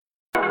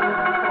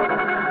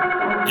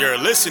You're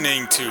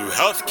listening to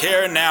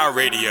Healthcare Now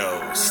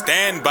Radio.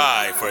 Stand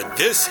by for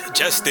This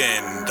Just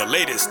In, the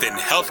latest in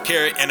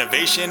healthcare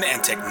innovation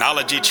and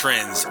technology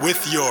trends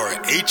with your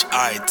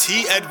HIT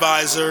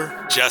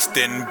advisor,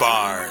 Justin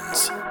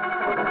Barnes.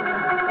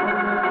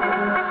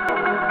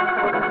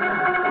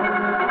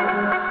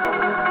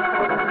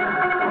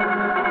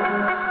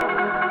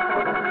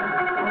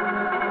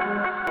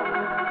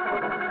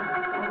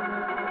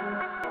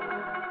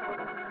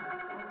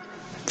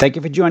 Thank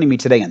you for joining me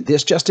today on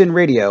This Just In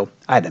Radio.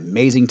 I had an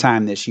amazing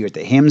time this year at the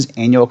HIMSS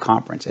annual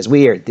conference as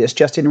we aired This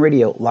Just In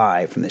Radio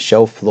live from the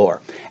show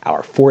floor.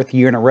 Our fourth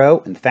year in a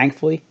row, and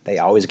thankfully, they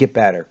always get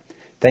better.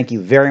 Thank you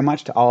very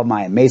much to all of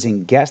my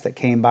amazing guests that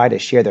came by to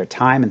share their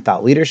time and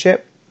thought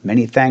leadership.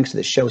 Many thanks to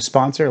the show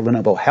sponsor,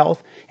 Lenovo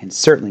Health, and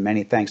certainly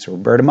many thanks to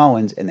Roberta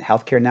Mullins and the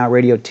Healthcare Now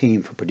Radio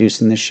team for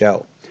producing this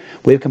show.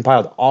 We've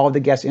compiled all of the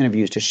guest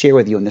interviews to share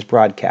with you in this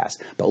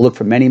broadcast, but look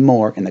for many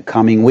more in the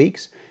coming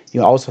weeks.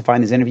 You'll also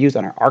find these interviews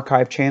on our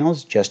archive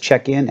channels. Just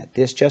check in at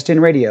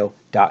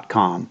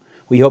thisjustinradio.com.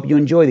 We hope you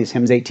enjoy these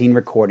HIMSS 18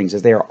 recordings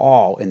as they are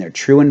all in their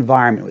true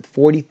environment with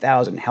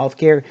 40,000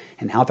 healthcare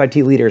and health IT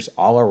leaders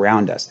all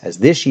around us, as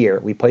this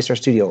year we place our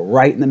studio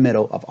right in the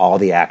middle of all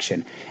the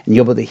action. And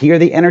you'll be able to hear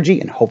the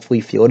energy and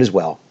hopefully feel it as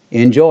well.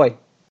 Enjoy.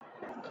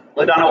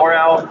 Donna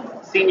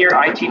Worrell, Senior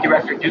IT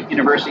Director, Duke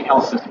University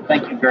Health System.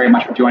 Thank you very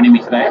much for joining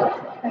me today.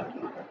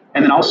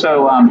 And then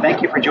also,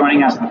 thank you for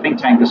joining us in the think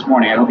tank this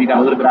morning. I hope you got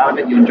a little bit out of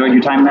it. You enjoyed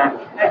your time there?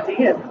 I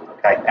did.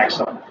 Okay,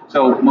 excellent.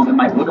 So, move the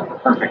mic a little bit.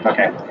 Perfect,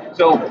 okay.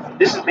 So,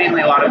 this is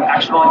mainly a lot of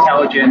actionable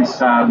intelligence.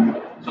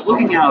 So,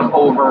 looking out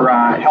over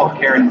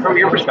healthcare, and from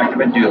your perspective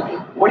at Duke,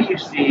 what do you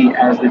see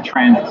as the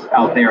trends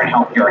out there in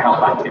healthcare or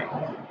health IT?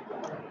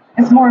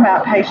 It's more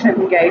about patient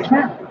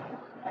engagement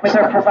with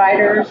our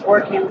providers,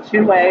 working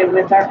two-way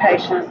with our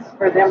patients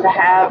for them to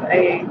have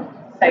a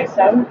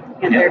say-so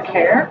in their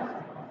care.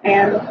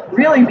 And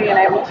really being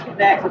able to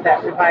connect with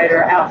that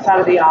provider outside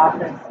of the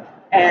office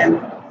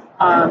and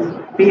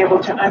be able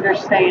to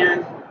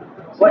understand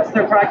what's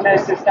their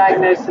prognosis,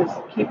 diagnosis,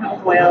 keeping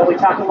them well. We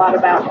talk a lot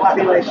about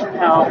population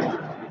health.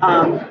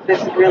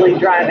 This is really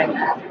driving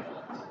that.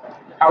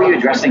 How are you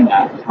addressing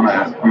that from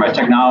a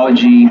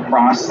technology,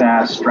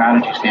 process,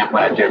 strategy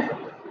standpoint at Duke?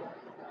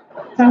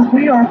 So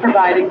we are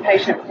providing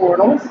patient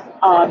portals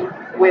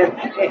and we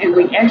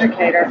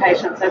educate our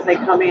patients as they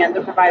come in. The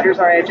providers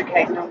are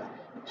educating them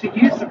to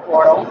use the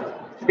portal,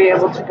 to be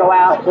able to go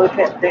out, look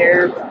at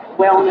their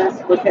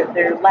wellness, look at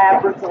their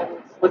lab results,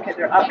 look at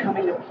their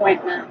upcoming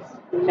appointments,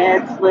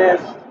 meds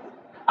list.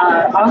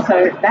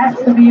 Also,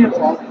 that's the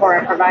vehicle for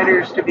our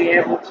providers to be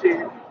able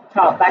to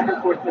talk back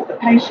and forth with the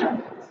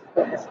patient.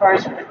 But as far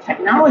as from a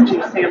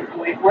technology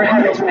standpoint, we're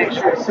having to make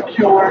sure it's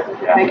secure,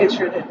 making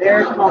sure that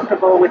they're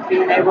comfortable with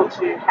being able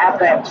to have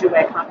that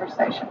two-way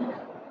conversation.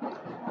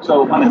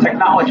 So on the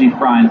technology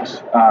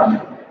front,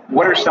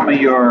 what are some of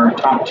your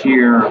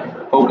top-tier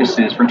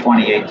focuses for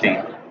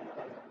 2018?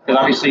 Because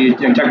obviously you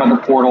talk about the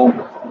portal,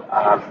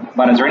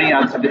 but is there any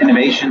other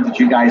innovations that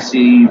you guys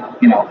see,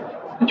 that you're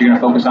going to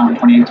focus on in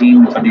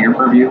 2018 that's under your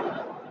purview,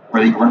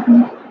 where you're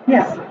working?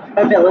 Yes,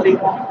 mobility.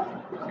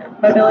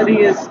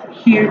 Mobility is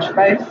huge,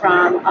 both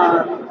from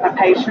a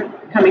patient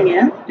coming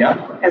in,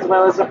 as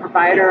well as a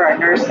provider, our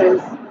nurses,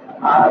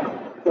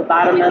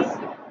 phlebotomists,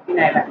 you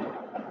name it.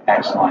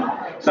 Excellent.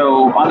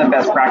 So on the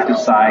best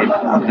practice side,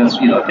 this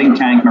think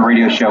tank, my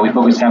radio show, we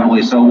focus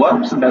heavily. So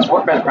what best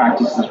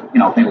practices,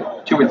 maybe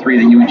 2 or 3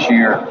 that you would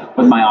share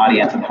with my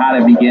audience on how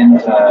to begin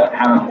to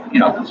have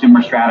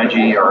consumer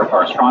strategy or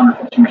a stronger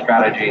consumer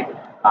strategy,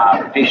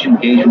 patient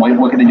engagement.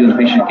 What can they do on the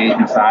patient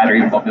engagement side, or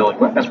even mobility?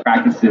 What best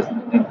practices,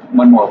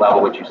 one more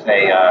level, would you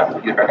say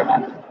you'd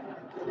recommend?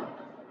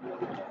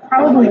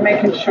 Probably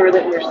making sure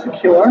that we're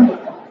secure.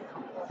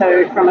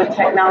 So from a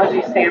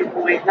technology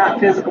standpoint, not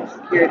physical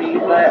security,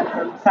 but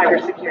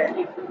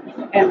cybersecurity,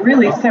 and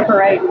really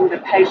separating the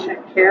patient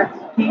care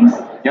piece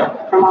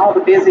from all the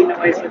busy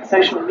noise with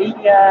social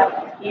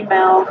media,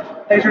 email.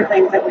 Those are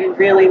things that we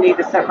really need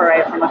to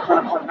separate from a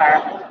clinical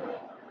environment.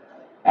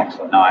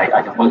 Excellent. No,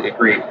 I completely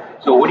agree.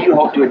 So what do you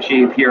hope to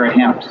achieve here at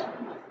HIMSS?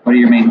 What are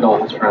your main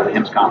goals for the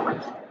HIMSS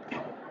conference?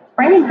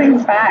 Bringing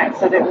things back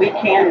so that we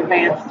can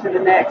advance to the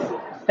next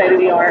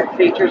state-of-the-art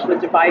features with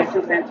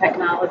devices and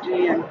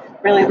technology, and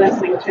really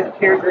listening to the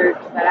peer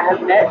groups that I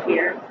have met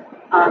here.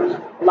 A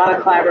lot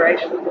of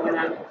collaboration going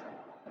on.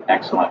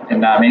 Excellent.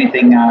 And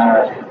anything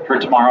for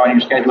tomorrow on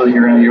your schedule that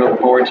you're looking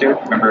forward to?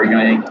 Remember,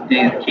 any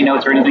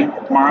keynotes or anything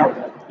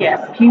tomorrow?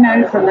 Yes,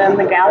 keynotes and then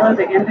the gala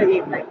the end of the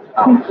evening.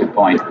 Oh, good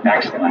point.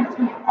 Excellent.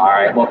 All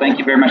right. Well, thank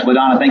you very much,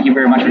 LaDonna. Thank you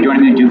very much for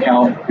joining me at Duke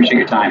Health. Appreciate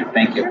your time.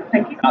 Thank you. Sure,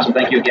 thank you. And also,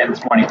 thank you again this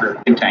morning for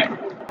Think Tank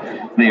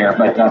there.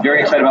 But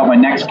very excited about my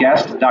next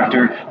guest,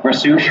 Dr.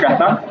 Rasu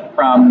Shrestha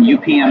from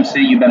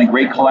UPMC. You've been a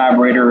great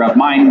collaborator of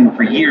mine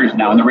for years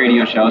now in the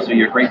radio show, so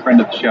you're a great friend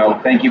of the show.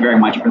 Thank you very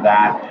much for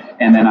that.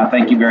 And then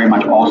thank you very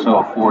much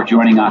also for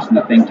joining us in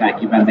the Think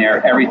Tank. You've been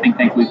there. Every Think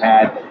Tank we've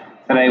had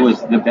today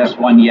was the best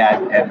one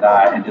yet,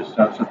 and just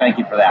so thank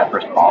you for that,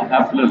 first of all.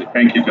 Absolutely.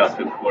 Thank you,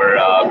 Justin, for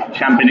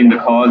championing the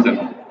cause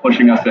and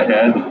pushing us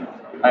ahead.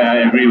 I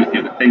agree with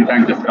you. The think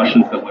tank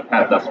discussions that we've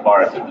had thus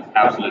far is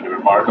absolutely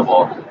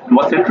remarkable. And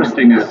what's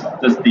interesting is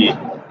just the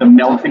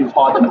melting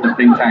pot that the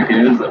think tank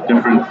is of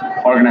different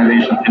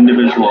organizations,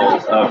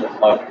 individuals, of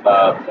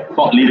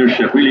thought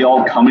leadership, really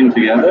all coming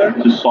together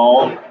to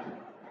solve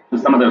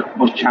some of the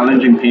most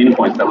challenging pain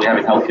points that we have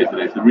in healthcare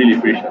today. So really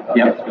appreciate that.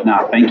 Yep.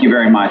 No, thank you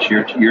very much.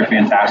 You're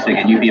fantastic,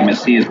 and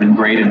UPMC has been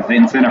great, and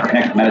Center for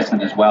Connected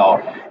Medicine as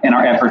well, in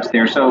our efforts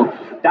there. So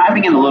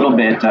diving in a little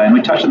bit, and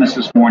we touched on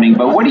this morning,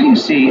 but what do you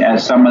see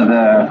as some of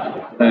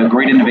the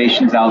great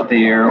innovations out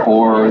there,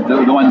 or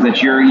the ones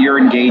that you're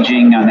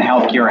engaging on the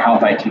healthcare or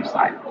health IT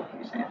side?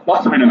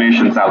 Lots of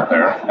innovations out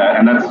there,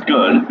 and that's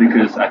good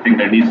because I think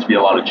there needs to be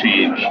a lot of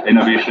change.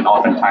 Innovation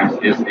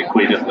oftentimes is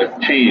equated with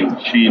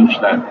change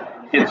that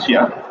hits you,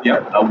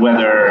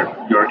 whether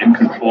you're in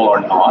control or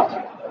not,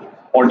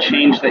 or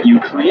change that you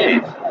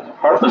create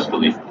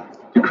purposefully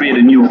to create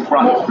a new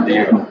front so that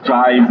you can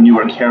drive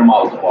newer care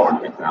models forward,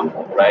 for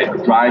example, right? Or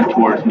drive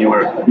towards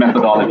newer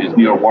methodologies,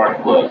 newer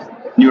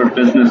workflows, newer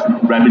business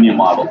revenue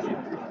models.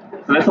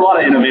 So there's a lot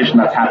of innovation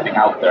that's happening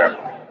out there.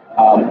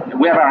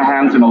 We have our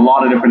hands in a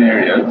lot of different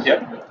areas.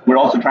 We're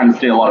also trying to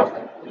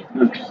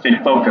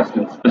stay focused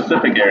in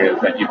specific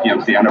areas at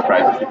UPMC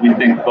Enterprises. We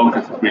think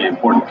focus is really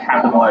important,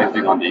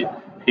 capitalizing on the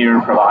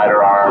peer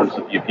provider arms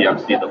of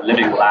UPMC, the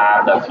living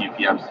lab that's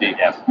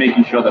UPMC,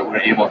 making sure that we're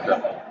able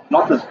to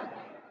not just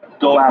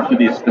go after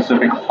these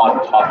specific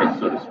hot topics,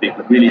 so to speak,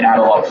 but really add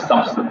a lot of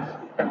substance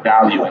and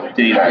value and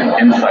data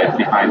and insights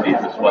behind these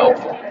as well.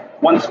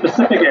 One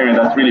specific area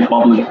that's really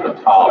bubbling to the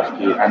top,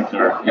 to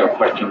answer your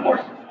question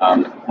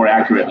more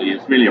accurately,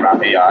 is really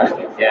around AI.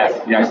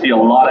 I see a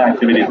lot of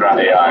activities around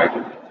AI.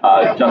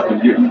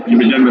 Justin, you've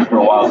been doing this for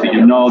a while, so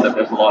you know that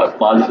there's a lot of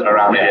buzz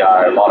around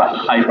AI, a lot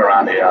of hype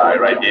around AI,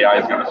 right? AI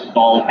is going to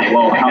solve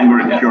world hunger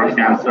and cure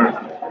cancer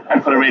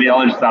and put a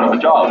radiologist out of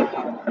a job,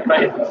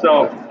 right?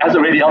 So as a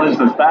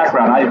radiologist's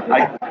background,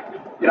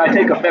 I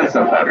take offense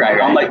at that, right?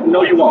 I'm like,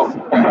 no, you won't.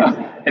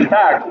 In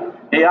fact,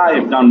 AI,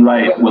 if done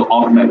right, will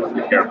augment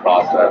the care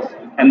process.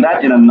 And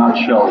that, in a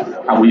nutshell, is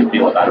how we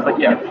feel about it.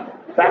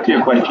 But back to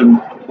your question,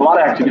 a lot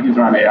of activities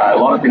around AI, a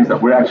lot of things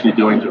that we're actually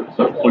doing to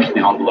sort of push the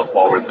envelope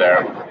forward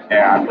there.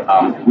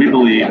 And we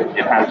believe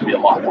it has to be a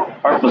lot more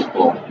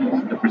purposeful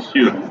in the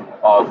pursuit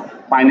of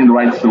finding the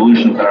right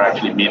solutions that are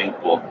actually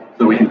meaningful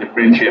so we can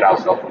differentiate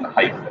ourselves from the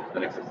hype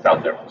that exists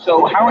out there.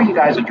 So how are you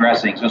guys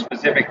addressing, so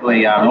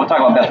specifically, we'll talk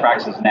about best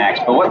practices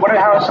next, but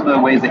how are some of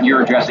the ways that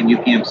you're addressing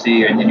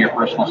UPMC and in your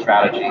personal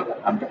strategy,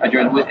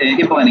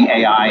 implementing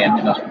AI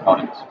and those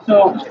components,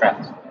 those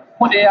trends?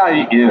 What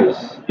AI is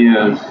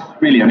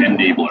really an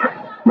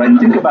enabler, right?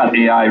 Think about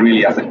AI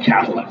really as a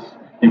catalyst.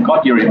 You've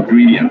got your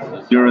ingredients,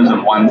 the zeros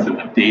and ones in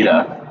the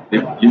data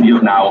that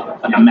you've now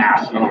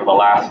amassed over the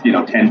last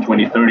 10,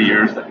 20, 30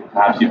 years that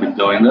perhaps you've been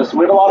doing this.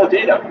 We have a lot of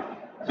data.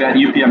 So at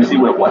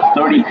UPMC, we have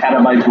 30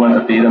 petabytes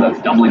worth of data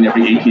that's doubling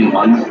every 18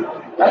 months.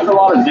 That's a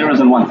lot of zeros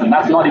and ones, and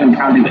that's not even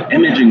counting the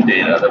imaging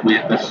data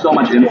there's so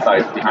much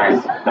insights behind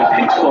the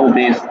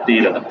pixel-based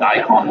data, the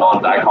DICOM,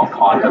 non-DICOM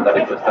content that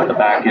exists at the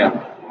back end.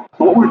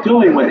 So what we're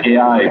doing with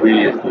AI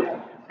really is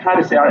to try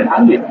to say, all right,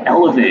 how do we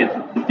elevate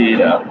the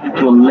data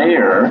to a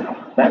layer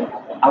that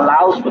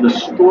allows for the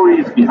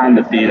stories behind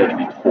the data to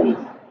be told?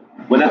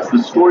 Whether it's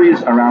the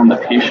stories around the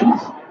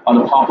patients or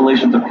the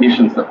populations of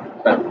patients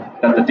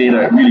that the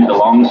data really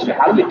belongs to,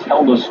 how do we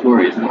tell those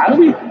stories? And how do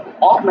we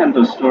augment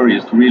those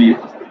stories to really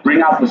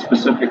bring out the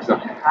specifics of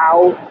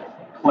how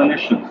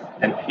clinicians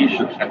and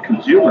patients and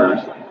consumers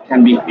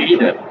can be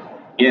aided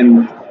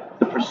in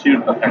the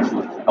pursuit of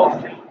excellence in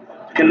healthcare?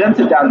 To condense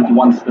it down into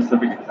one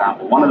specific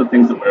example, one of the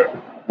things that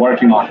we're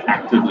working on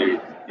actively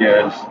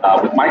is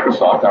with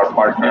Microsoft, our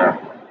partner,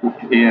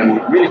 in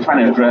really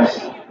trying to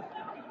address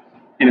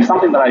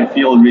something that I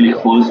feel really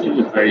close to,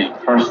 is very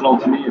personal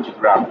to me, which is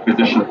around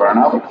physician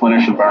burnout or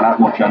clinician burnout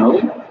more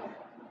generally.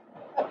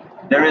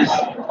 There is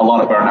a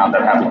lot of burnout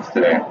that happens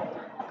today.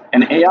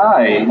 And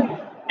AI,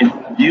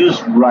 if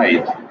used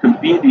right, could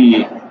be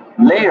the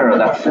layer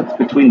that sits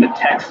between the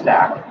tech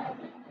stack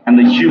and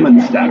the human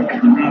stack.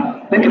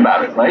 Think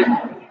about it, right?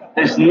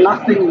 There's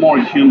nothing more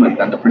human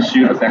than the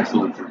pursuit of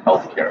excellence in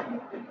healthcare.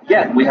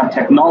 Yet we have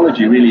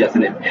technology really as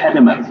an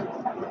impediment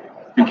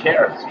to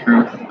care. It's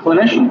true.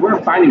 Clinicians,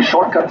 we're finding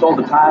shortcuts all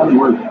the time, and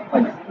we're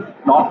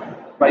not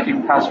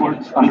writing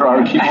passwords under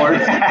our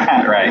keyboards.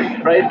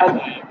 Right.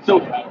 And so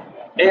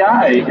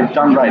AI, if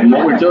done right, and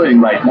what we're doing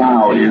right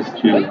now is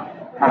to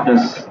have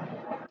this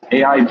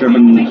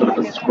AI-driven sort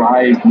of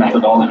ascribed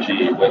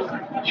methodology with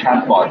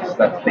chatbots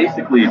that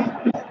basically,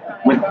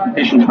 with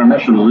patient's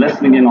permission,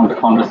 listening in on the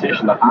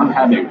conversation that I'm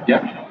having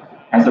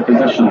as a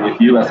physician with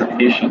you as a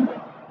patient.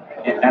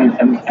 And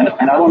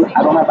I don't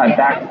have my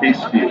back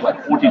faced to you,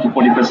 40 to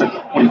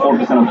 40%,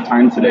 44% of the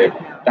time today.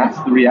 That's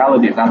the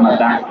reality, is I have my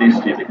back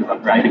faced to you because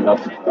I'm writing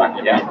notes to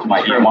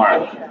my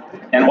EMR.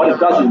 And what it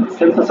does is it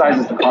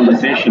synthesizes the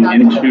conversation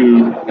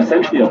into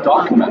essentially a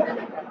document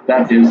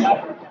that is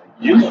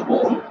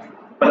useful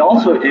but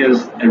also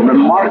is a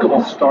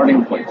remarkable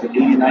starting point. So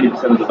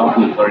 80-90% of the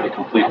document is already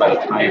complete by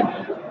the time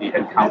the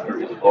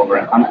encounter is over.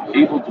 And I'm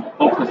able to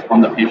focus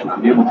on the patient.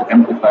 I'm able to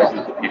empathize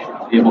with the patient.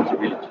 I'm able to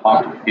really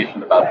talk to the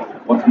patient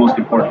about what's most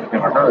important to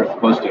him or her, as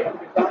opposed to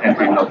just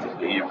entering notes of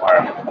the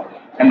EMR.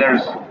 And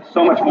there's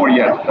so much more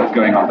yet that's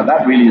going on, but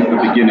that really is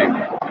the beginning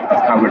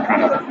of how we're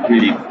trying to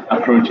really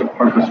approach a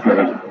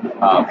purpose-driven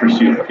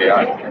pursuit of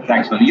AI.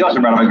 Excellent. You also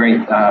brought up a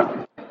great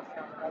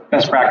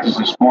best practice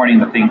this morning,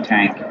 the think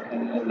tank,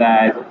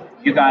 that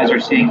you guys are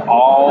seeing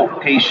all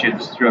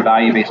patients through a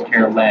value-based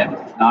care lens.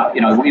 Not,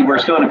 we're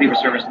still in a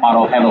fee-for-service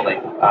model heavily,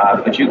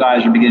 but you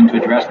guys are beginning to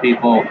address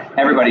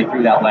everybody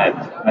through that lens.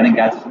 I think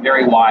that's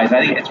very wise.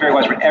 I think it's very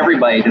wise for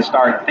everybody to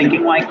start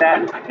thinking like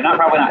that. They're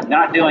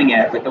not doing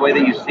it, but the way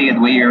that you see it,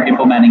 the way you're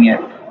implementing it,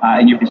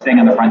 and you've been staying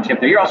on the front tip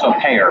there. You're also a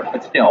payer,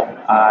 but still,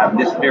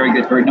 this is very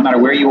good for no matter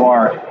where you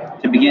are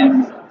to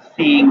begin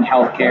seeing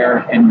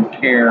healthcare and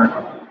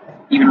care,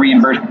 even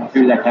reimbursement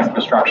through that type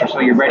of structure,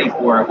 so you're ready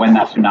for it when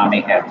that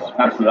tsunami hits.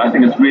 Absolutely. I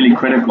think it's really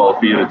critical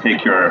for you to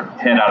take your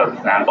head out of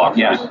the sandbox,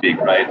 so to speak,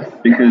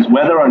 right? Because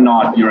whether or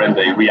not you're in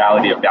the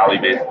reality of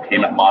value-based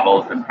payment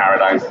models and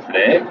paradigms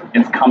today,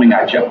 it's coming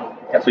at you.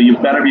 So you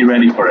better be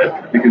ready for it,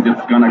 because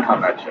it's going to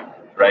come at you,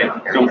 right?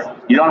 So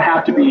you don't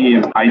have to be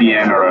an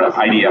IDN or an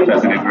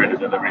IDFS, an integrated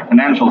delivery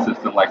financial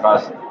system like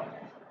us.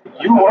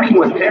 You're working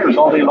with payers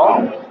all day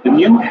long. The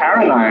new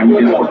paradigm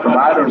is for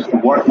providers to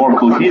work more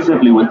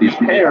cohesively with these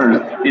payers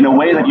in a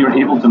way that you're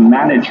able to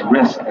manage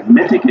risk and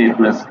mitigate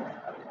risk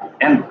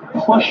and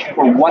push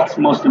for what's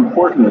most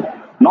important,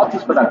 not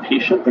just for that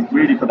patient, but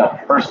really for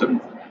that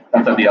person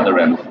that's at the other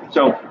end.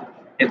 So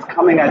it's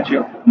coming at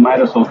you. Might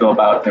as well go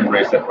about and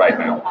embrace it right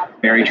now.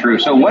 Very true.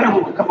 So what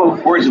are a couple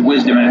of words of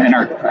wisdom in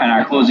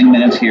our closing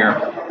minutes here?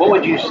 What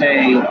would you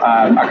say,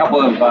 a couple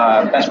of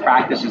best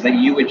practices that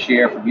you would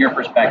share from your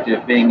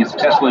perspective, being as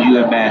successful as you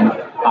have been,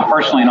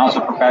 personally and also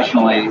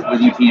professionally with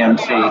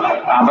UPMC,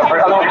 but for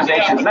other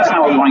organizations, that's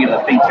not what we want to get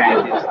to the think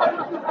tank is.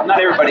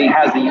 Not everybody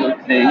has the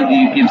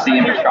UPMC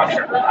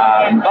infrastructure,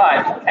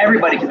 but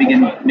everybody can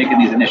begin making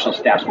these initial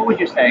steps. What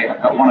would you say,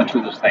 one or two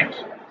of those things?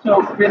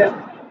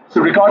 So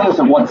regardless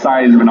of what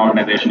size of an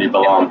organization you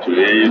belong to,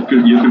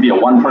 you could be a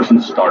one-person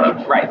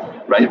startup.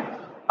 Right.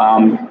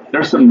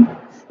 There's some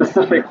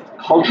specific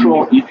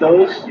cultural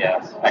ethos,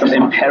 some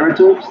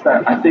imperatives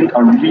that I think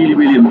are really,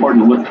 really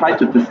important. We've tried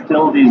to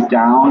distill these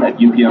down at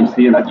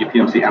UPMC and at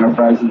UPMC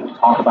Enterprise, and we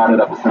talk about it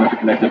at the Center for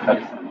Connected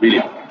Medicine, and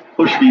really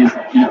push these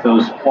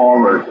ethos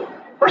forward.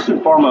 First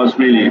and foremost,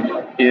 really,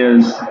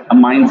 is a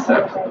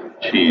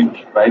mindset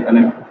change, right? And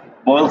it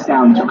boils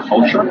down to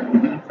culture,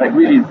 right?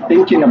 Really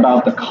thinking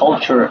about the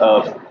culture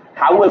of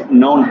how we've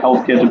known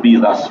healthcare to be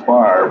thus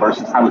far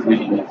versus how it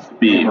really needs to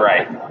be.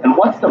 Right. And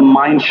what's the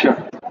mind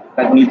shift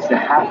that needs to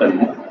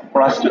happen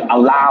for us to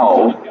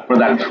allow for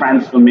that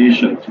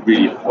transformation to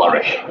really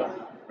flourish,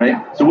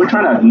 right? So we're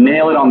trying to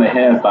nail it on the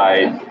head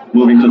by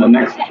moving to the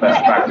next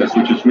best practice,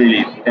 which is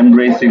really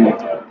embracing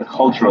the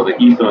culture or the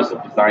ethos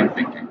of design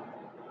thinking,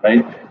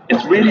 right?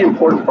 It's really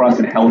important for us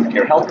in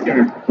healthcare.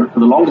 Healthcare, for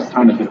the longest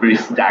time, has been very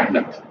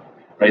stagnant,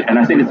 right? And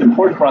I think it's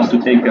important for us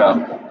to take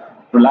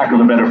for lack of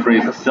a better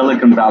phrase, a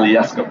Silicon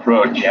Valley-esque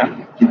approach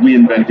to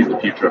reinventing the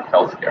future of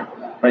healthcare.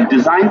 Right?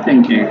 Design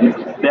thinking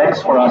begs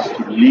for us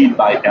to lead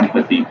by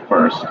empathy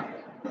first.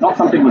 Not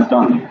something we've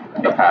done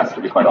in the past,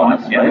 to be quite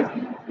honest, right?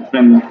 It's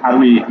been, how do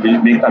we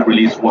make that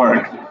release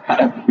work?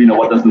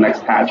 What does the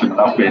next patch and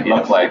upgrade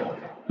look like?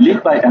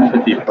 Lead by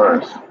empathy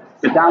first.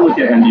 Sit down with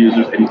your end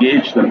users,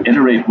 engage them,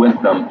 iterate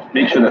with them,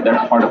 make sure that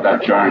they're part of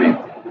that journey.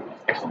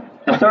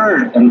 Excellent. The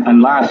third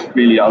and last,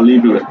 really, I'll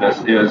leave you with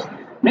this, is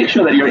make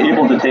sure that you're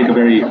able to take a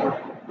very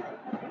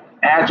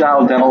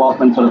agile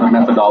development sort of a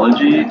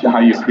methodology to how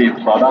you create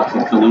products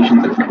and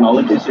solutions and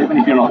technologies. So even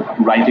if you're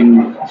not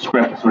writing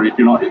scripts or if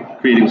you're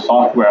not creating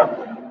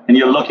software and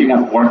you're looking at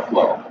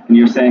workflow and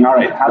you're saying, all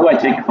right, how do I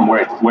take it from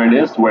where it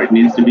is to where it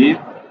needs to be?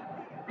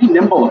 Be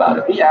nimble about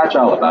it. Be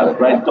agile about it,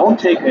 right? Don't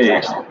take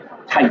a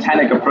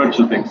Titanic approach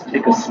to things.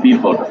 Take a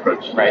speedboat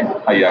approach, right?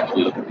 How you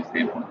actually look at these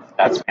pain points.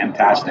 That's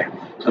fantastic.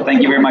 So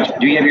thank you very much.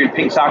 Do you have your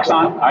pink socks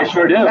on? I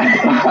sure do.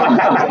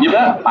 You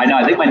bet. I know.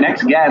 I think my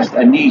next guest,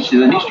 Anish, is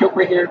Anish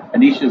Chopra here?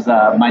 Anish is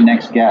my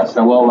next guest.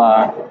 So we'll,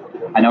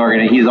 I know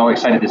he's always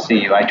excited to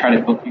see you. I try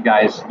to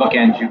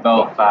bookend you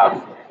both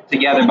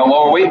together. But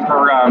while we're waiting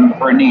for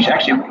Anish,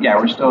 actually,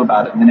 we're still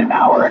about a minute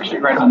now. We're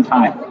actually right on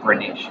time for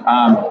Anish.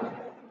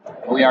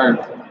 We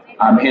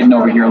are hidden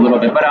over here a little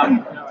bit. But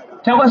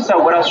tell us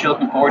what else you're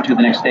looking forward to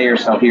the next day or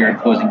so here in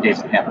closing days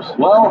of HIMSS.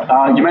 Well,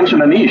 you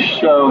mentioned Anish,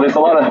 so there's a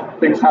lot of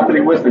things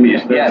happening with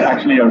Anish. There's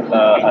actually an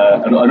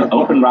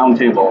open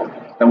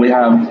roundtable that we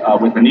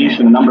have with Anish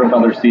and a number of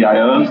other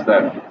CIOs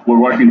that we're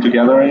working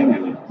together in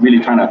and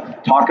really trying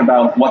to talk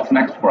about what's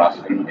next for us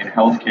in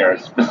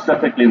healthcare,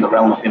 specifically in the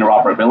realm of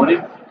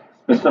interoperability,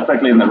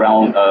 specifically in the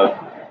realm of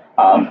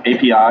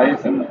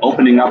APIs and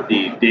opening up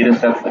the data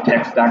sets, the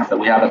tech stacks that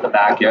we have at the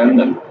back end,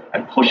 and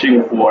and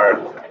pushing for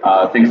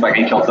things like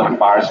HL7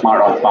 fire,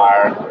 smart on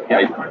fire,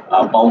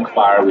 bulk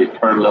fire. We've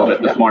heard a little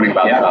bit this morning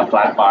about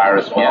flat fire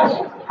as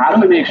well. Yes. How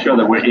do we make sure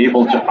that we're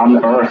able to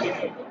unearth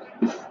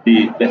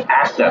the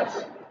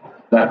assets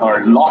that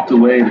are locked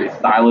away in these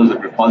silos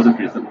and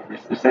repositories that we've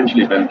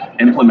essentially been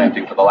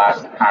implementing for the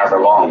last however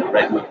long,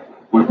 right?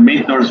 We've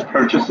made those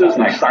purchases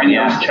and signed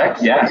those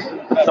checks,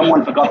 but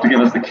someone forgot to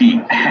give us the key.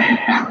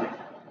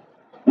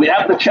 We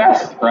have the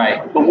chest,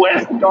 right? But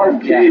where's the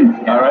darn key?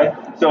 All right.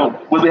 So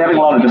we'll be having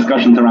a lot of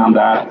discussions around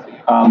that.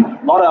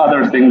 A lot of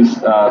other things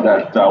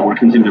that we're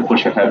continuing to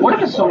push ahead.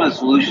 What are some of the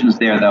solutions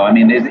there, though? I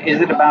mean,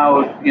 is it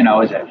about,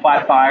 is it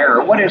flat fire,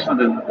 or what are some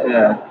of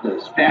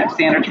the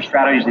standards or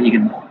strategies that you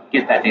can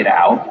get that data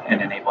out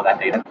and enable that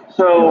data?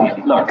 So,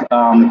 look,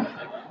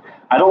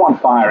 I don't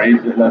want fire,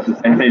 that's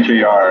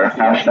FHAR,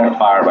 hashtag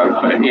fire, by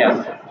the way,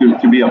 yes,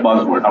 to be a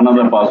buzzword,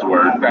 another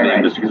buzzword in the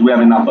industry, because we have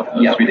enough of this.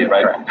 Yes, we do,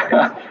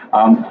 right?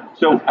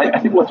 So I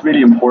think what's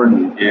really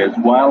important is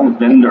while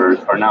vendors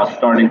are now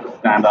starting to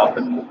stand up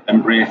and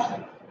embrace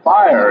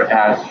fire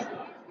as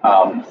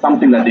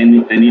something that they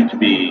need to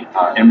be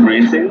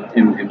embracing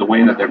in the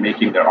way that they're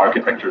making their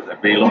architectures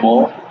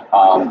available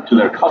to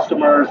their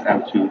customers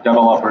and to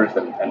developers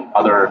and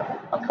other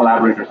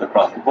collaborators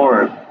across the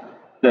board.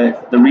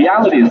 The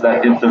reality is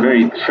that it's a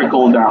very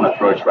trickle-down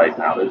approach right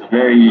now. There's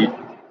very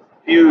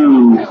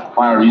few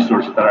fire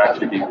resources that are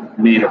actually being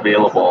made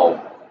available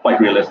quite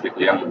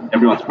realistically, and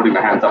everyone's putting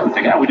their hands up and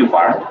saying, we do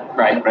fire,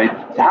 right?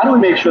 So how do we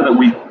make sure that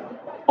we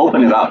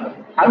open it up?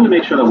 How do we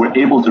make sure that we're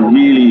able to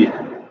really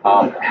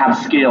have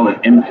scale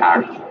and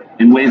impact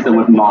in ways that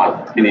we've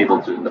not been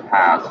able to in the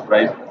past,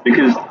 right?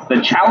 Because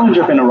the challenge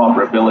of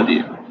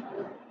interoperability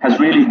has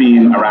really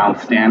been around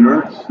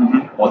standards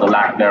or the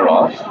lack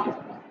thereof,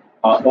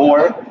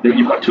 or that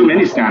you've got too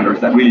many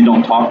standards that really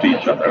don't talk to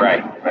each other,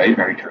 right?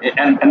 Very true.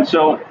 And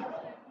so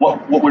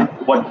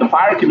what the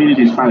fire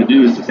community is trying to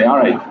do is to say, all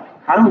right,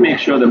 how do we make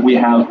sure that we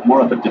have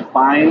more of a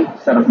defined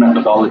set of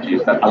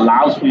methodologies that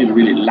allows for you to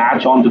really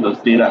latch onto those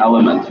data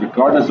elements,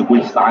 regardless of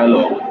which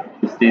silo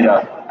this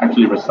data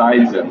actually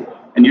resides in,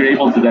 and you're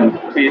able to then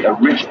create a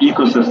rich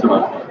ecosystem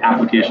of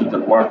applications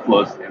and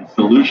workflows and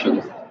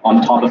solutions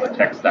on top of the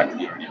tech stack that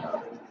you already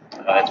have.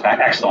 That's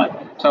excellent.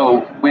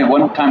 So we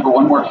have time for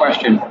one more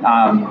question,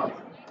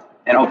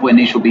 and hopefully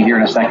Anish will be here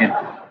in a second.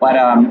 But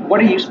what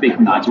are you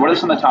speaking on? So what are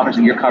some of the topics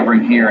that you're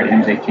covering here at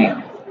HIMSS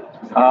 18?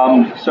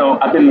 So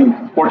I've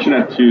been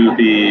fortunate to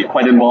be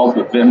quite involved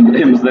with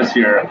HIMSS this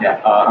year.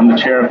 I'm the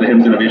chair of the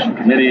HIMSS Innovation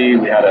Committee.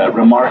 We had a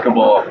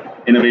remarkable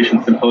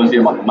innovation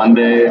symposium on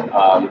Monday.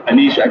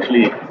 Anish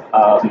actually,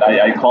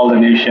 I called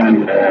Anish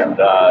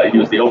and he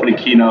was the opening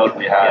keynote.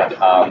 We had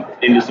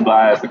Indus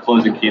Sabaya as the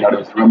closing keynote. It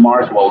was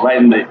remarkable. Right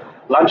in the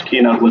lunch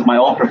keynote was my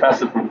old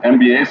professor from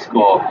MBA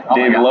school,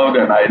 Dave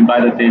Logan. I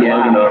invited Dave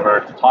Logan over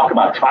to talk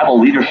about tribal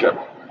leadership,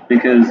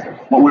 because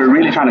what we were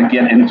really trying to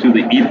get into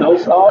the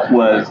ethos of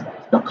was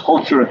the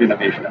culture of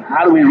innovation. And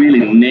how do we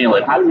really nail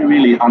it? How do we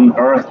really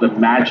unearth the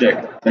magic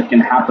that can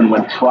happen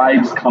when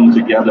tribes come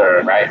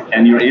together, right?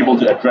 And you're able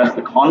to address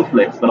the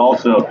conflicts, but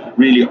also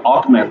really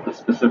augment the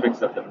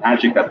specifics of the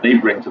magic that they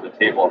bring to the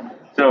table.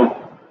 So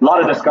a lot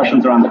of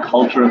discussions around the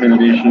culture of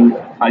innovation.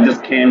 I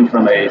just came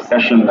from a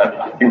session that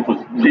I think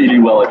was really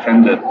well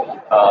attended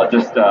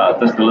just a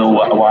little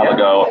while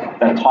ago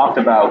that talked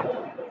about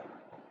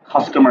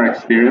customer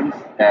experience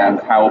and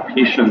how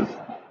patients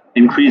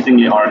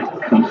increasingly are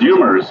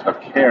consumers of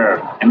care,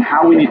 and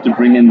how we need to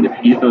bring in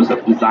the ethos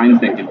of design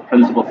thinking,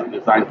 principles of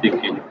design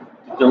thinking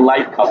to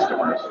delight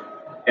customers.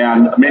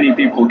 And many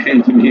people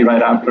came to me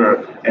right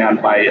after,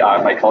 and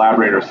my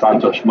collaborator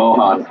Santosh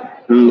Mohan,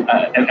 who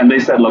and they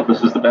said, look,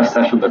 this is the best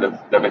session that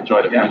they've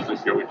enjoyed at HIMSS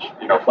this year, which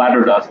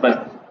flattered us.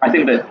 But I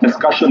think the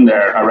discussion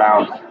there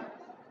around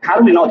how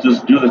do we not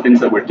just do the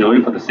things that we're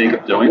doing for the sake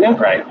of doing it,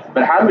 right?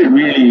 But how do we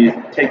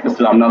really take this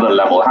to another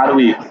level? How do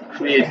we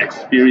create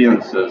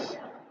experiences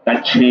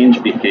that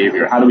change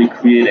behavior? How do we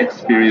create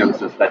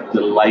experiences that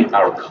delight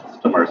our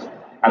customers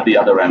at the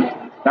other end?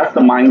 That's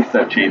the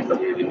mindset change that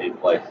we really need in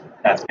place.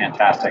 That's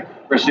fantastic.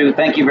 Rasu,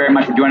 thank you very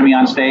much for joining me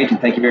on stage,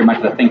 and thank you very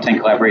much for the think tank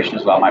collaboration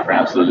as well, my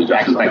friend. Absolutely,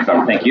 Justin. Thanks,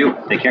 everyone. Thank you.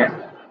 Take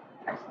care.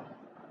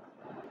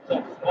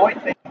 So, Boyd,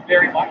 thank you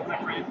very much,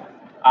 my friend.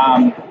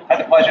 Had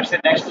the pleasure of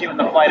sitting next to you on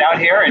the flight out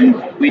here,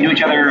 and we knew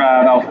each other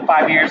about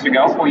 4 years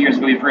ago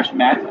we first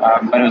met,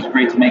 but it was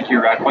great to make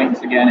your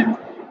acquaintance again, and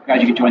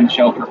glad you could join the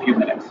show for a few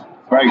minutes.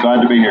 Very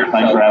glad to be here.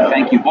 Thanks for having me.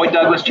 Thank you. Boyd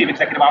Douglas, Chief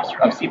Executive Officer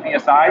of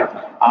CPSI,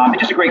 and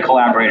just a great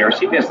collaborator.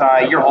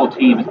 CPSI, your whole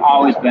team has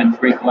always been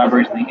great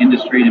collaborators in the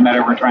industry, no matter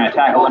if we're trying to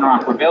tackle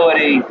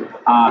interoperability,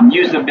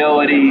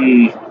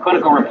 usability,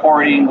 clinical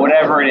reporting,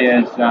 whatever it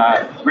is.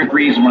 Rick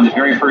Reeves was one of the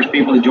very first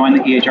people to join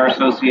the EHR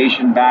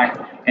Association back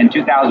in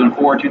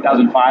 2004,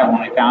 2005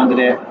 when we founded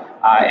it,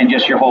 and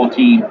just your whole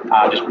team,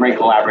 just great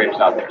collaborators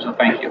out there. So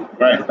thank you.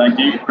 Right, thank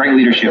you. Great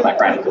leadership, my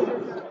friend.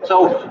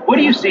 So what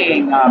are you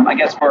seeing, I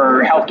guess,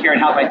 for healthcare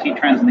and health IT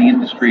trends in the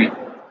industry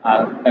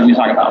that we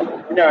talk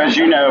about? As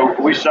you know,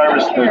 we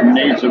service the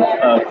needs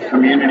of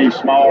community,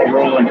 small,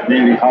 rural, and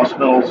community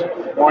hospitals.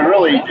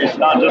 And it's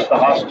not just the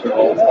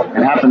hospital.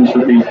 It happens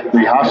to be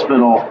the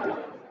hospital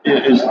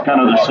is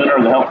kind of the center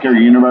of the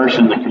healthcare universe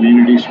in the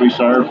communities we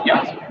serve.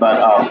 Yeah.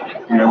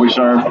 But, we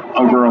serve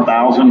over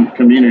 1,000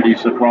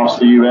 communities across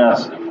the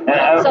U.S. And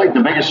I think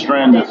the biggest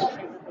trend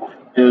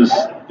is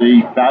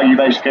the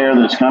value-based care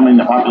that's coming,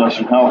 the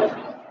population health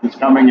that's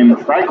coming. And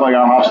frankly,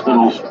 our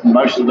hospitals,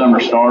 most of them are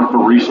starved for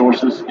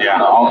resources,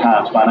 all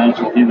kinds,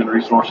 financial, human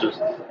resources.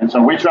 And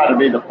so we try to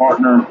be the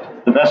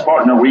best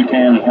partner we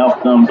can, and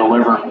help them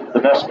deliver the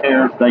best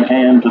care they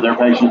can to their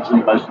patients in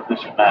the most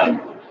efficient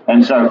manner.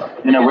 And so,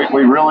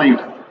 we really,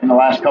 in the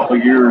last couple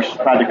of years,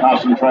 tried to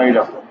concentrate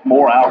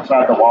more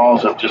outside the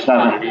walls of just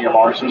having an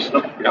EMR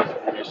system.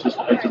 And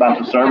it's about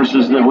the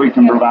services that we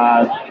can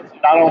provide,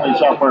 not only the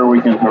software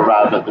we can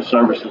provide, but the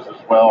services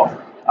as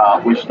well.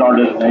 We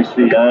started an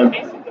ACO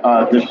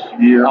this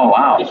year. Oh,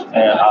 wow.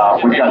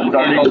 And we've got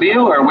 30. In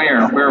Mobile or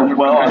where?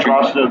 Well,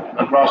 across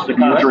the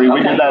country.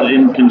 We did that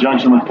in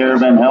conjunction with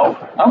Caravan Health.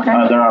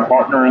 Okay. They're our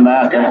partner in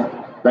that. Yeah.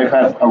 They've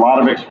had a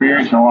lot of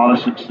experience and a lot of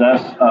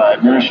success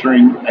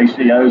administering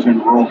ACOs in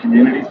rural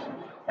communities.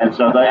 And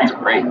so That's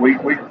great. We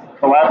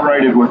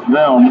collaborated with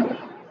them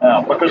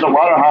because a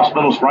lot of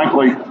hospitals,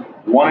 frankly,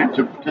 wanted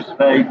to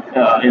participate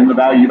in the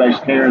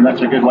value-based care, and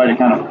that's a good way to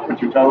kind of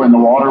put your toe in the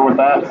water with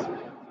that.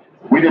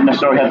 We didn't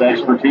necessarily have the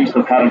expertise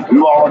of how to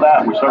do all of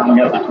that. We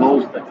certainly have the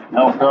tools that can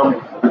help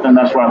them, but then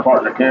that's where our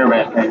partner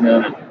Caravan came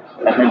in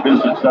and had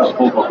been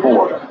successful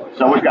before.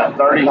 So we've got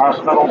 30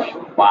 hospitals,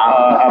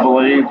 I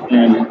believe,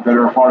 that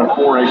are a part of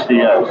 4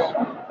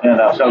 ACOs. And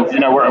so,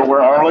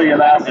 we're early in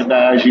that. And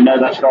as you know,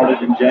 that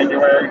started in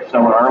January,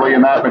 so we're early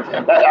in that.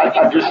 But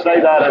I just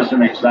say that as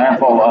an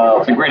example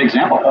of... It's a great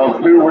example.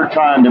 ...of who we're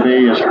trying to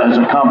be as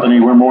a company.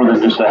 We're more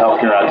than just a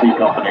healthcare IT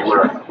company.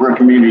 We're a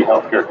community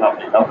healthcare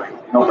company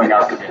helping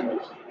our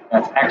communities.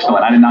 That's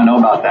excellent. I did not know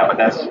about that, but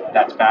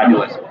that's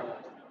fabulous.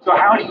 So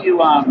how do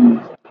you...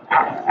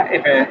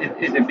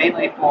 is it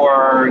mainly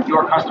for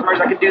your customers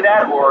that can do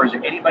that, or is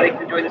it anybody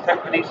can do this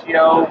type of an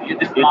ACO,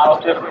 this model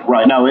typically?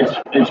 Right, no,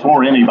 it's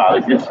for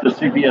anybody. It's the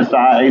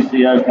CPSI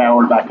ACO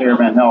powered by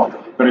Caravan Health,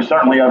 but it's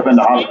certainly open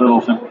to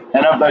hospitals.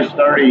 And of those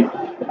 30, I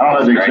don't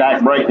know the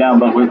exact breakdown,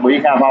 but we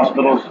have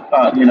hospitals,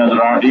 that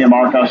are our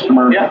EMR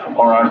customers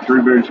or our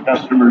TrueBridge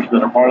customers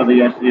that are part of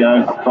the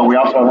ACO, but we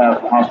also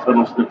have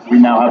hospitals that we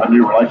now have a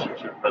new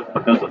relationship with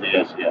because of the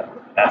ACO.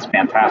 That's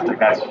fantastic.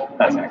 That's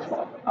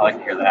excellent. I like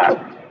to hear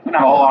that. We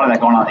have a whole lot of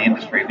that going on in the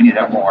industry. We need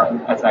that more.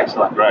 That's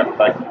excellent. Right.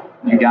 Thank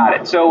you. You got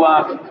it. So,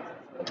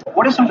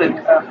 what are some of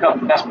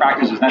the best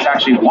practices? That's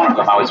actually one of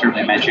them I would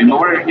certainly mention. But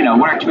what are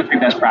 2 or 3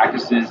 best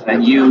practices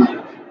that you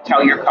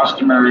tell your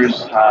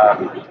customers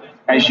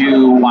as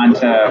you want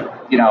to,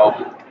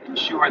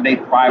 ensure they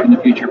thrive in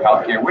the future of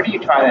healthcare? Where do you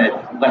try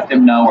to let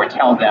them know or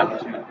tell them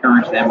to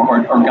encourage them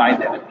or guide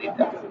them and lead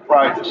them?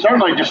 Right.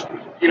 Certainly just,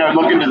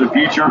 look into the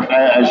future,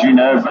 as you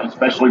know,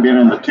 especially being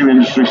in the 2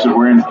 industries that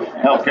we're in,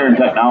 healthcare and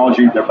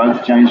technology, they're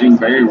both changing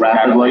very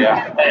rapidly.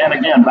 Yeah. And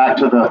again, back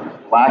to the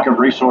lack of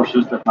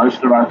resources that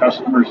most of our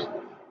customers,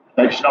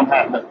 they just don't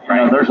have.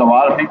 There's a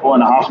lot of people in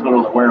the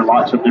hospital that wear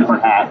lots of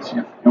different hats.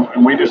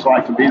 And we just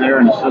like to be there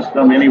in the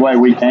system any way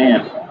we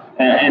can.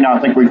 And I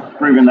think we've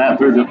proven that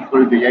through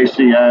the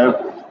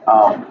ACO.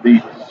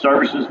 The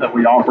services that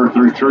we offer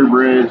through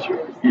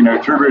TrueBridge,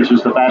 TrueBridge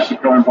is the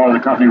fastest growing part of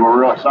the company. We're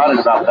real excited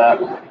about that,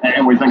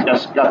 and we think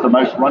that's got the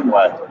most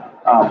runway.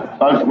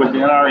 Both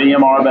within our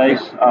EMR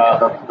base,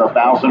 the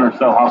 1,000 or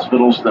so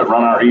hospitals that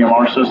run our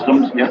EMR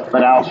systems,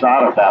 but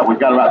outside of that, we've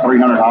got about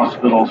 300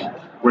 hospitals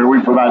where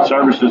we provide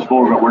services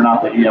for, but we're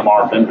not the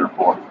EMR vendor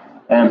for.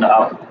 And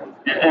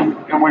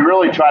we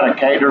really try to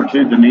cater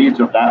to the needs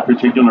of that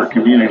particular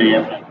community.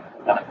 And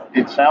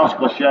it sounds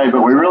cliche,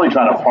 but we really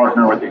try to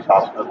partner with these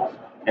hospitals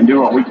and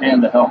do what we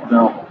can to help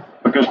them,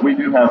 because we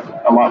do have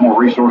a lot more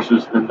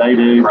resources than they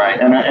do. Right.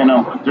 And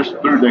just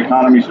through the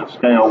economies of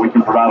scale, we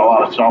can provide a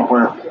lot of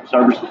software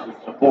services and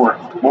support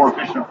more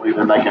efficiently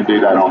than they can do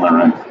that on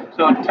their own.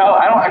 So I'm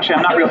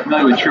not real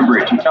familiar with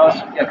TrueBridge. Can you tell us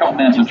a couple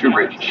minutes on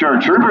TrueBridge?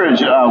 Sure.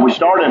 TrueBridge, we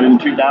started in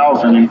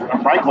 2000, and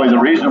frankly, the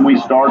reason we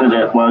started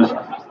it was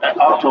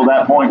up till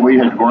that point we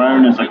had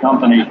grown as a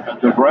company.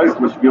 The growth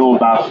was fueled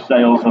by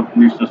sales of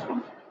new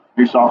systems,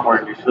 new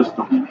software, new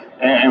systems,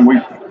 and we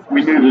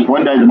knew that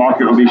one day the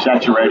market would be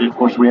saturated. Of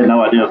course, we had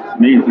no idea if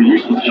needed for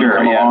use was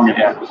come along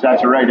and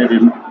saturated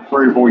in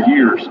 3 or 4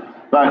 years.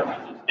 But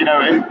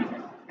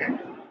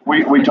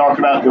we talked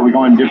about that we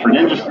go in different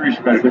industries,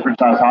 we go to different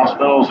size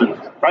hospitals, and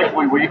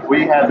frankly,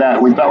 we had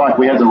that. We felt like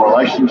we had the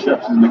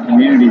relationships in the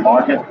community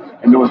market,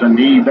 and there was a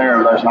need there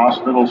of those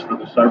hospitals for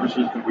the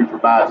services that we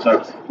provide.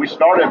 So we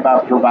started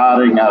by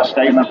providing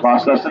statement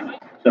processing,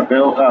 to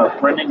build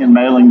printing and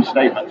mailing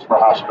statements for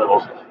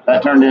hospitals.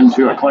 That turned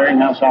into a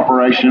clearinghouse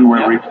operation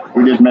where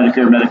we did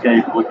Medicare,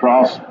 Medicaid, Blue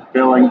Cross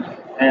billing,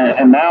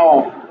 and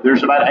now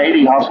there's about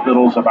 80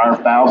 hospitals of our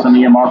 1,000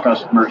 EMR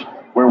customers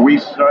where we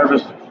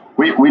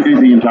we do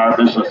the entire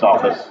business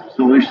office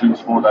solutions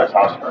for those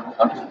hospitals.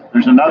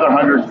 There's another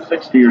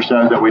 160 or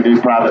so that we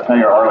do private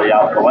pay or early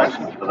out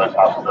collections for those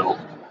hospitals.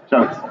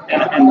 So,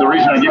 and the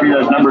reason I give you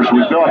those numbers,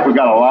 we feel like we've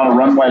got a lot of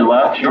runway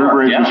left.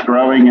 TruBridge is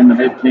growing in the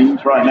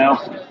mid-teens right now.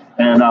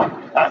 And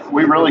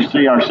we really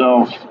see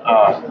ourselves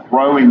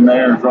growing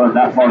there, growing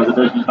that part of the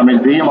business. I mean,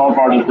 the EMR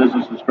part of the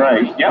business is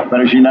great,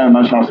 but as you know,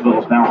 most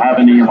hospitals now have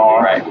an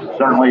EMR. Right.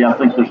 Certainly, I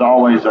think there's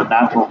always a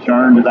natural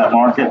churn to that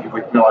market.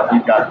 We feel like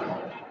we've got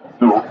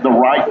the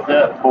right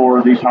fit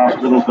for these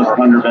hospitals that are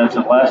 100 beds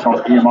and less on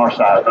the EMR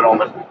side, but on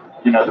the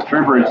the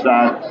TruBridge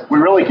side, we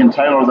really can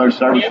tailor those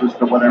services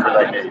to whatever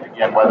they need.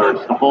 Again, whether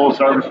it's the full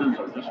services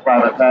or just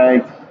private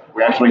pay.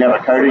 We actually have a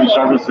coding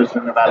service that's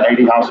in about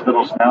 80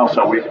 hospitals now,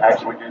 so we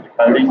actually do the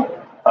coding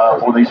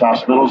for these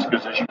hospitals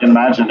because, as you can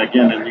imagine,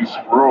 again, in these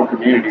rural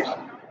communities,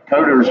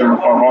 coders are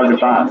hard to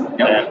find.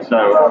 And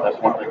so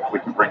that's one thing that we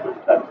can bring to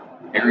the table.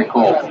 Very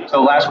cool.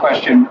 So last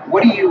question,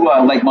 what do you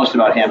like most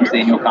about HIMSS, the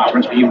annual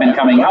conference? You've been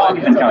coming, how long have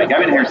you been coming? I've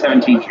been here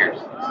 17 years.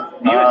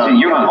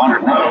 You're longer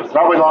than that.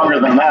 Probably longer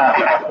than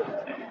that.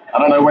 I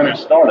don't know when it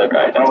started,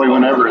 right? Probably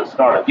whenever it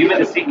started. You've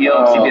been the CEO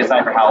of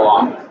CPSI for how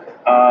long?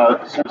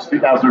 Since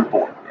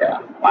 2004.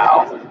 Yeah.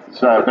 Wow.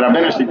 So, but I've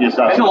been at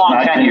CPSI. It's a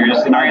long 10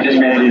 years in our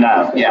industry.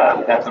 1989. Yeah,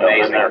 so, that's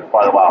amazing. I've been there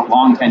quite a while.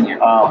 Long 10 years.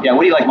 Yeah.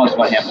 What do you like most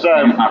about HIMSS? So,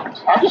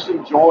 I just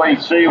enjoy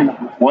seeing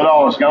what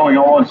all is going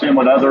on, seeing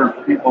what other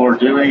people are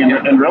doing,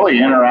 and really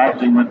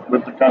interacting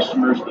with the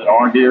customers that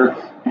are here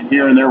and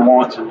hearing their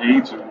wants and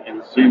needs,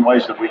 and seeing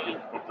ways that we can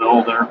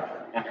fulfill their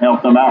and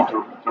help them out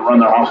to run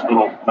their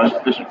hospital most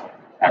efficiently.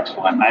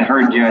 Excellent. I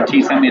heard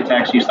T sent me a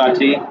text. You saw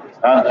T?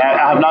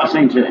 I have not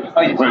seen T.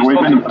 Oh, we've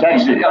been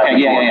texting. Okay,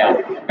 yeah.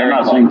 I've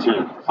not seen T.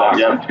 So, awesome.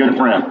 Yeah, good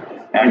friend.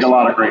 Thanks a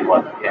lot of great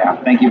work. Yeah,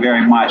 thank you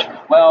very much.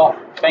 Well,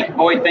 thank you,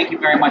 Boyd. Thank you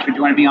very much for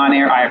joining me on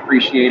air. I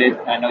appreciate it.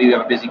 I know you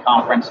have a busy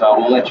conference, so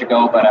we'll let you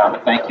go, but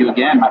thank you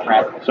again, my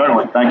friend.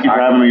 Certainly. Thank you for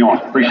having me on.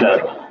 Appreciate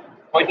it.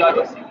 Boyd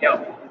Douglas,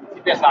 CEO.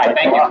 CPSI,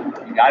 thank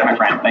you. You got it, my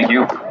friend. Thank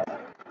you.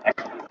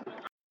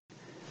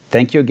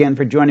 Thank you again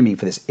for joining me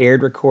for this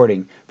aired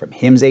recording from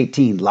HIMSS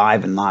 18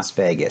 live in Las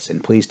Vegas.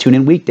 And please tune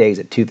in weekdays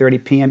at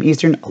 2:30 p.m.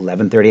 Eastern,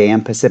 11:30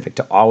 a.m. Pacific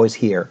to always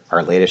hear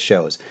our latest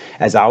shows.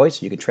 As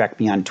always, you can track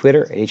me on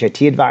Twitter at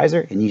HIT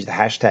Advisor and use the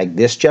hashtag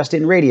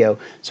ThisJustinRadio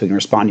so we can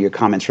respond to your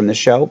comments from the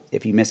show.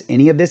 If you miss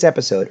any of this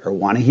episode or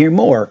want to hear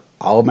more,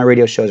 all of my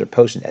radio shows are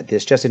posted at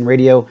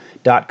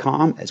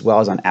thisjustinradio.com as well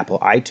as on Apple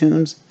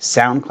iTunes,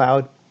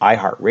 SoundCloud,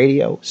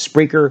 iHeartRadio,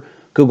 Spreaker,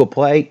 Google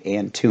Play,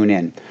 and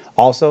TuneIn.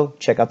 Also,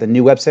 check out the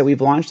new website we've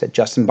launched at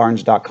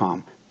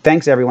justinbarnes.com.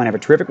 Thanks, everyone. Have a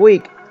terrific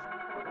week.